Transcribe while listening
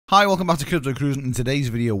Hi, welcome back to Crypto Cruising. In today's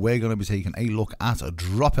video, we're going to be taking a look at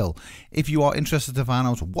Drophill. If you are interested to find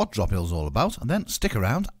out what Drophill is all about, then stick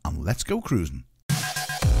around and let's go cruising.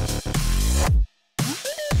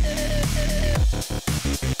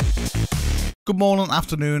 Good morning,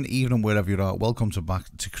 afternoon, evening, wherever you are. Welcome back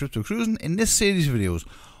to Crypto Cruising. In this series of videos,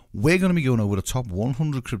 we're going to be going over the top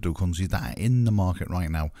 100 cryptocurrencies that are in the market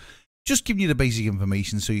right now. Just giving you the basic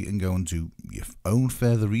information so you can go and do your own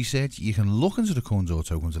further research. You can look into the coins or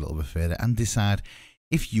tokens a little bit further and decide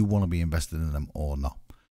if you want to be invested in them or not.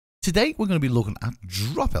 Today, we're going to be looking at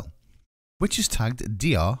Drophill, which is tagged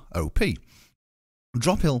DROP.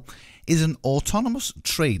 Drophill is an autonomous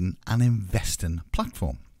trading and investing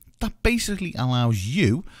platform that basically allows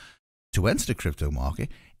you to enter the crypto market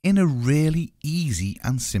in a really easy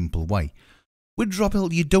and simple way. With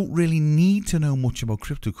Drophill, you don't really need to know much about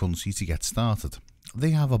cryptocurrency to get started.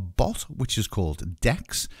 They have a bot, which is called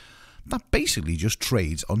DEX, that basically just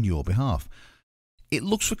trades on your behalf. It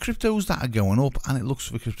looks for cryptos that are going up and it looks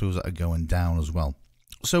for cryptos that are going down as well.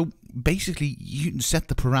 So basically, you can set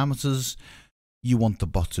the parameters you want the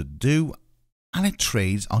bot to do and it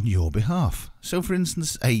trades on your behalf. So for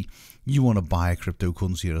instance, you want to buy a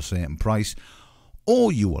cryptocurrency at a certain price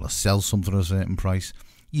or you want to sell something at a certain price.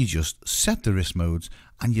 You just set the risk modes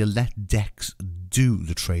and you let DEX do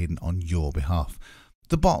the trading on your behalf.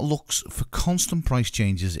 The bot looks for constant price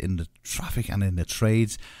changes in the traffic and in the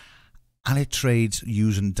trades, and it trades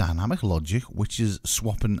using dynamic logic, which is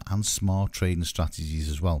swapping and smart trading strategies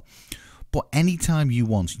as well. But anytime you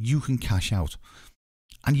want, you can cash out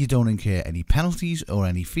and you don't incur any penalties or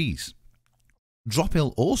any fees.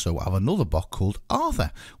 Drophill also have another bot called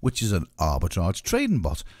Arthur, which is an arbitrage trading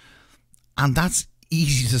bot, and that's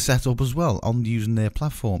easy to set up as well on using their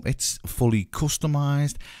platform. It's fully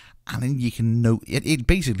customized and then you can know it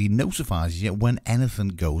basically notifies you when anything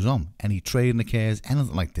goes on, any trading occurs,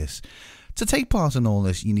 anything like this. To take part in all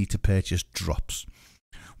this, you need to purchase drops,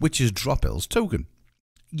 which is Drophill's token.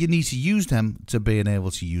 You need to use them to be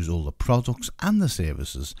able to use all the products and the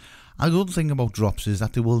services. And the good thing about drops is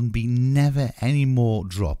that there will be never any more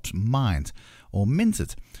drops mined or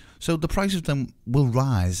minted, so the price of them will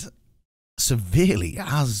rise severely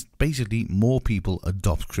as basically more people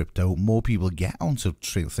adopt crypto, more people get onto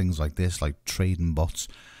things like this, like trading bots.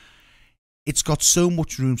 It's got so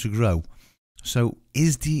much room to grow. So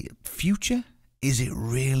is the future, is it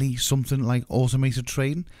really something like automated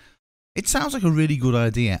trading? It sounds like a really good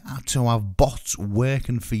idea to have bots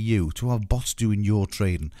working for you, to have bots doing your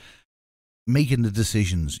trading, making the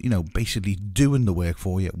decisions, basically doing the work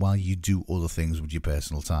for you while you do other things with your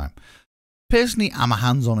personal time. Personally, I'm a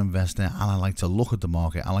hands-on investor and I like to look at the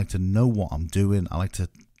market. I like to know what I'm doing. I like to,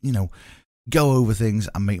 go over things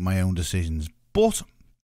and make my own decisions. But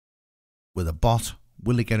with a bot,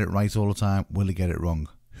 will it get it right all the time? Will it get it wrong?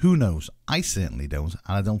 Who knows? I certainly don't,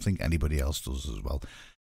 and I don't think anybody else does as well.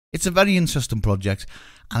 It's a very interesting project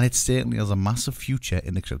and it certainly has a massive future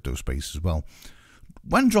in the crypto space as well.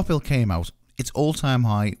 When Drophill came out, its all-time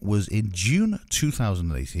high was in June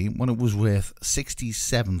 2018 when it was worth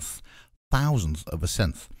 67th thousandth of a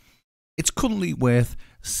cent. It's currently worth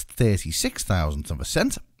 36 thousandths of a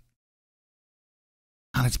cent,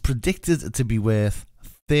 and it's predicted to be worth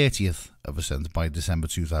 30th of a cent by December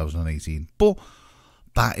 2018. But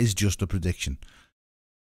that is just a prediction.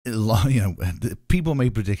 People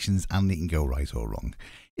make predictions and they can go right or wrong.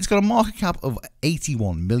 It's got a market cap of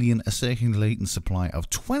 81 million, a circulating supply of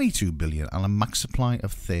 22 billion, and a max supply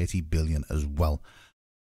of 30 billion as well.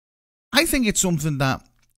 I think it's something that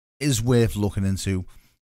is worth looking into.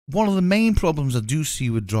 One of the main problems I do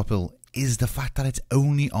see with Drophill is the fact that it's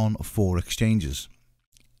only on 4 exchanges.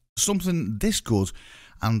 Something this good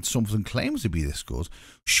and something claims to be this good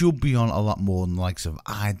should be on a lot more than the likes of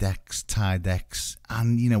IDEX, TIDEX,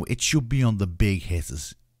 and it should be on the big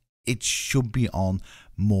hitters. It should be on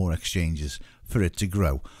more exchanges for it to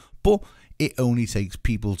grow. But it only takes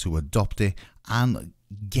people to adopt it and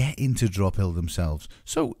get into Drophill themselves.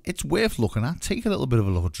 So it's worth looking at. Take a little bit of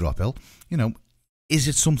a look at Drophill. Is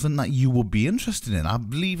it something that you would be interested in?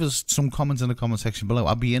 Leave us some comments in the comment section below.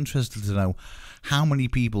 I'd be interested to know how many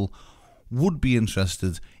people would be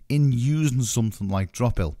interested in using something like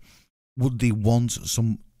Drophill. Would they want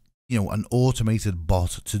some, an automated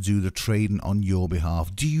bot to do the trading on your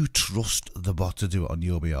behalf? Do you trust the bot to do it on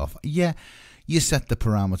your behalf? Yeah, you set the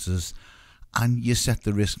parameters and you set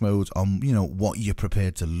the risk modes on, what you're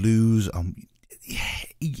prepared to lose.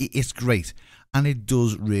 It's great. And it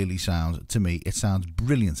does really sound, to me, it sounds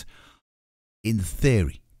brilliant in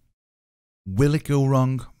theory. Will it go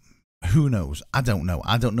wrong? Who knows? I don't know.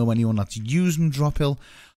 I don't know anyone that's using Drophill,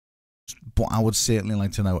 but I would certainly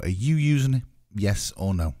like to know, are you using it? yes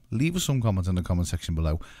or no? Leave us some comments in the comment section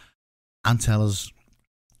below and tell us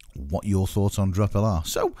what your thoughts on Drupal are.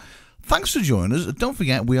 So, thanks for joining us. Don't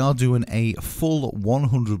forget, we are doing a full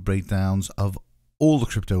 100 breakdowns of all the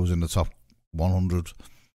cryptos in the top 100.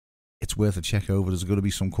 It's worth a check over. There's going to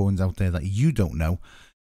be some coins out there that you don't know.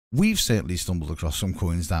 We've certainly stumbled across some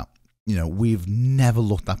coins that, you know, we've never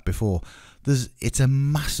looked at before. It's a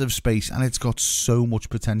massive space and it's got so much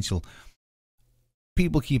potential.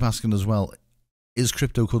 People keep asking as well, is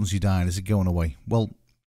cryptocurrency dying? Is it going away? Well,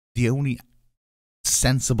 the only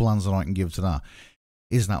sensible answer I can give to that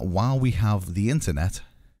is that while we have the internet,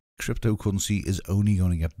 cryptocurrency is only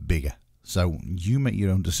going to get bigger. So you make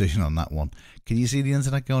your own decision on that one. Can you see the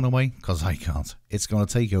internet going away? Because I can't. It's going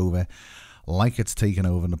to take over like it's taken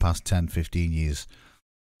over in the past 10, 15 years.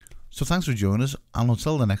 So thanks for joining us, and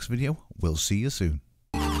until the next video, we'll see you soon.